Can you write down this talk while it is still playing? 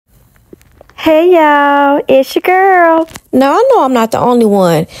Hey y'all, it's your girl. Now I know I'm not the only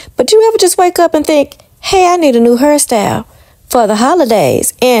one, but you ever just wake up and think, hey, I need a new hairstyle for the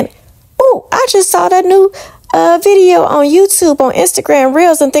holidays? And, oh, I just saw that new video on YouTube, on Instagram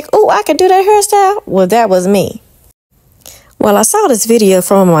Reels, and think, oh, I can do that hairstyle? Well, that was me. Well, I saw this video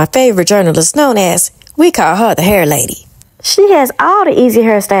from one of my favorite journalists known as, we call her the hair lady. She has all the easy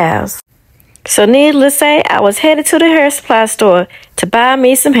hairstyles. So needless to say, I was headed to the hair supply store to buy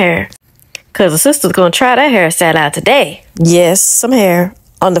me some hair. Because the sister's going to try that hairstyle out today. Yes, some hair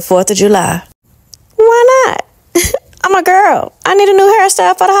on the 4th of July. Why not? I'm a girl. I need a new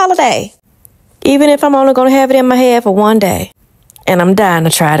hairstyle for the holiday. Even if I'm only going to have it in my head for one day. And I'm dying to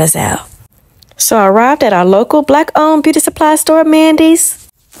try this out. So I arrived at our local black-owned beauty supply store, Mandy's.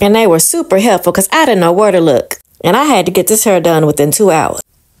 And they were super helpful because I didn't know where to look. And I had to get this hair done within 2 hours.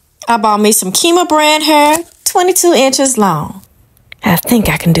 I bought me some Kima brand hair, 22 inches long. I think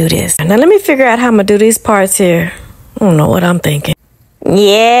I can do this. Now let me figure out how I'm going to do these parts here. I don't know what I'm thinking.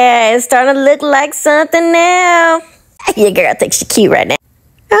 Yeah, it's starting to look like something now. Your girl thinks she's cute right now.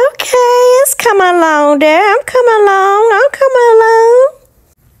 Okay, it's coming along there. I'm coming along.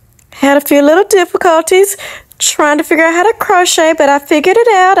 Had a few little difficulties trying to figure out how to crochet, but I figured it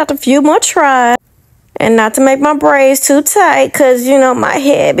out after a few more tries. And not to make my braids too tight, because, you know, my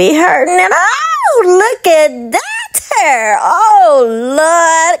head be hurting. And oh, look at that hair. Oh,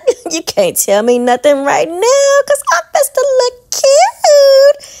 Lord. You can't tell me nothing right now, because I'm supposed to look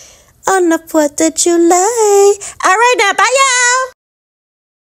cute on the 4th of July. All right, now, bye, y'all.